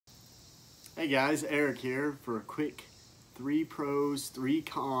Hey guys, Eric here for a quick 3 pros, 3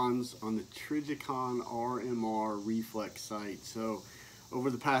 cons on the Trijicon RMR reflex sight. So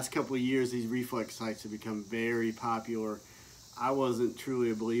over the past couple of years, these reflex sights have become very popular. I wasn't truly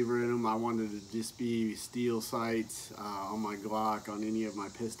a believer in them. I wanted to just be steel sights on my Glock, on any of my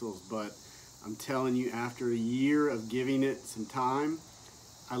pistols, but I'm telling you, after a year of giving it some time,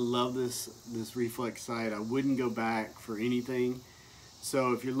 I love this reflex sight. I wouldn't go back for anything.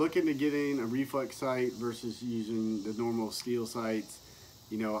 So if you're looking to get in a reflex sight versus using the normal steel sights,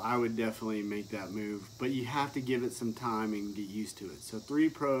 you know, I would definitely make that move, but you have to give it some time and get used to it. So 3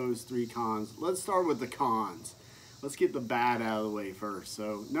 pros, 3 cons. Let's start with the cons. Let's get the bad out of the way first.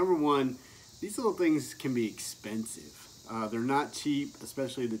 So number 1, these little things can be expensive. They're not cheap,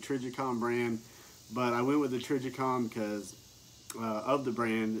 especially the Trijicon brand, but I went with the Trijicon because of the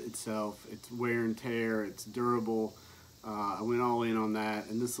brand itself. It's wear and tear, it's durable. I went all in on that,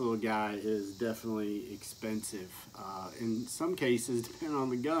 and this little guy is definitely expensive. In some cases, depending on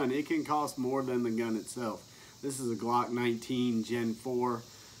the gun, it can cost more than the gun itself. This is a Glock 19 Gen 4,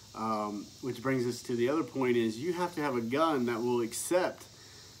 which brings us to the other point is you have to have a gun that will accept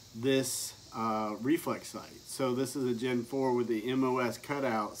this reflex sight. So this is a Gen 4 with the MOS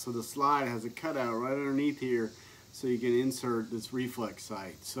cutout, so the slide has a cutout right underneath here so you can insert this reflex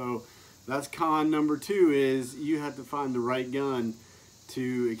sight. So that's con number 2 is you have to find the right gun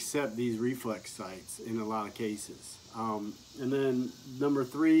to accept these reflex sights in a lot of cases. And then number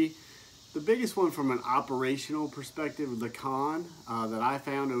 3, the biggest one from an operational perspective, the con that I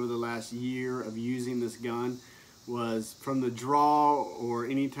found over the last year of using this gun was from the draw or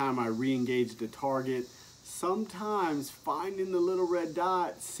anytime I re-engaged the target, sometimes finding the little red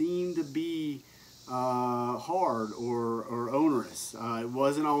dot seemed to be hard or onerous. It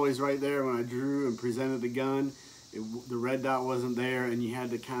wasn't always right there when I drew and presented the gun. The red dot wasn't there, and you had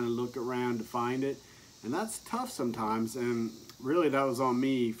to kind of look around to find it, and that's tough sometimes. And really, that was on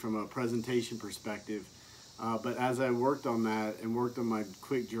me from a presentation perspective. But as I worked on that and worked on my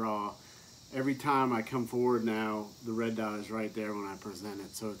quick draw, every time I come forward now, the red dot is right there when I present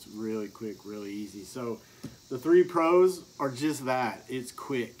it. So it's really quick, really easy. So the 3 pros are just that. It's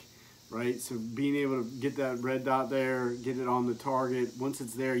quick. Right, so being able to get that red dot there, get it on the target. Once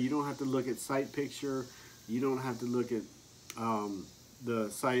it's there, you don't have to look at sight picture. You don't have to look at the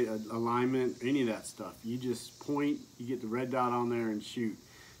sight alignment, any of that stuff. You just point, you get the red dot on there and shoot.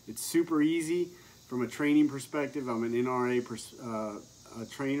 It's super easy from a training perspective. I'm an NRA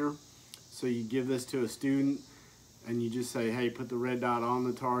trainer, so you give this to a student and you just say, hey, put the red dot on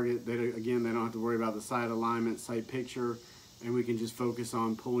the target. Again, they don't have to worry about the sight alignment, sight picture, and we can just focus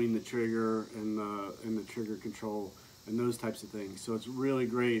on pulling the trigger and the trigger control and those types of things. So it's really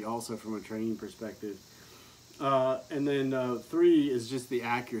great also from a training perspective. And then 3 is just the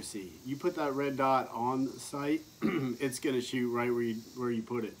accuracy. You put that red dot on the sight, it's gonna shoot right where you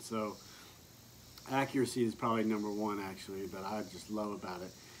put it. So accuracy is probably number 1 actually that I just love about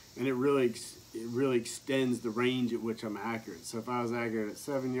it. And it really extends the range at which I'm accurate. So if I was accurate at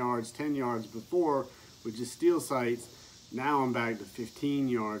 7 yards, 10 yards before with just steel sights, now I'm back to 15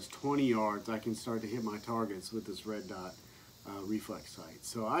 yards, 20 yards. I can start to hit my targets with this red dot reflex sight.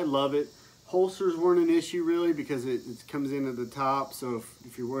 So I love it. Holsters weren't an issue really because it comes in at the top. So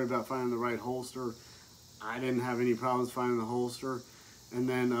if you're worried about finding the right holster, I didn't have any problems finding the holster. And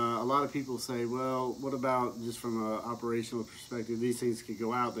then a lot of people say, well, what about just from an operational perspective? These things could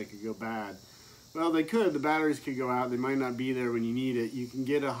go out, they could go bad. Well, they could. The batteries could go out. They might not be there when you need it. You can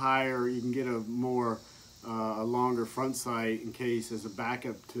get a longer front sight in case as a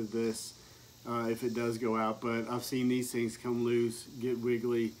backup to this if it does go out, but I've seen these things come loose, get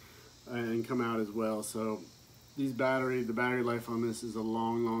wiggly, and come out as well. So the battery life on this is a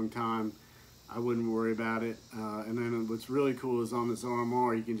long time. I wouldn't worry about it. And then what's really cool is on this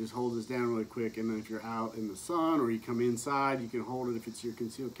RMR, you can just hold this down really quick, and then if you're out in the sun or you come inside, you can hold it if it's your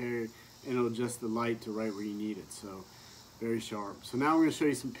concealed carry, and it'll adjust the light to right where you need it. So very sharp. So now I'm going to show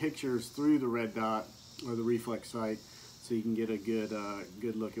you some pictures through the red dot or the reflex sight so you can get a good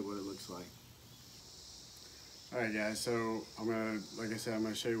look at what it looks like. Alright guys, so like I said, I'm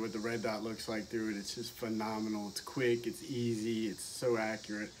gonna show you what the red dot looks like through it. It's just phenomenal. It's quick, it's easy, it's so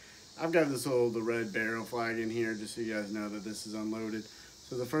accurate. I've got the red barrel flag in here just so you guys know that this is unloaded.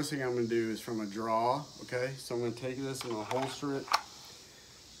 So the first thing I'm gonna do is from a draw, okay? So I'm gonna take this and I'll holster it.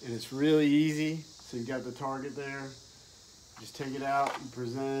 And it's really easy. So you've got the target there. Just take it out, you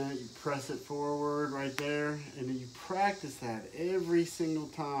present it, you press it forward right there, and then you practice that every single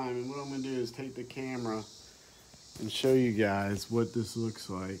time. And what I'm gonna do is take the camera and show you guys what this looks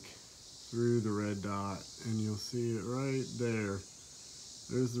like through the red dot, and you'll see it right there.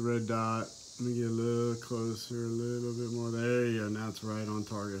 There's the red dot, Let me get a little closer, a little bit more. There you go. Now it's right on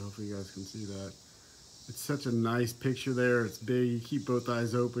target. Hopefully you guys can see that. It's such a nice picture there. It's big. You keep both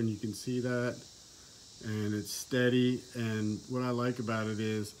eyes open, you can see that. And it's steady. And what I like about it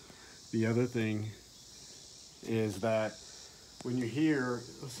is, the other thing is that when you're here,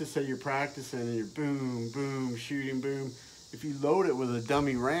 let's just say you're practicing and you're boom, boom, shooting, boom. If you load it with a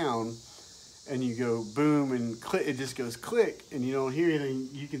dummy round and you go boom and click, it just goes click and you don't hear anything,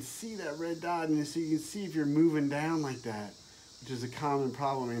 you can see that red dot, and so you can see if you're moving down like that, which is a common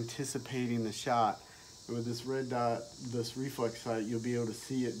problem, anticipating the shot. And with this red dot, this reflex sight, you'll be able to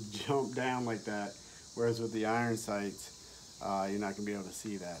see it jump down like that. Whereas with the iron sights, you're not gonna be able to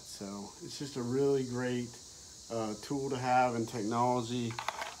see that. So it's just a really great tool to have and technology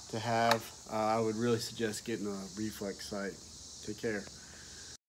to have. I would really suggest getting a reflex sight. Take care.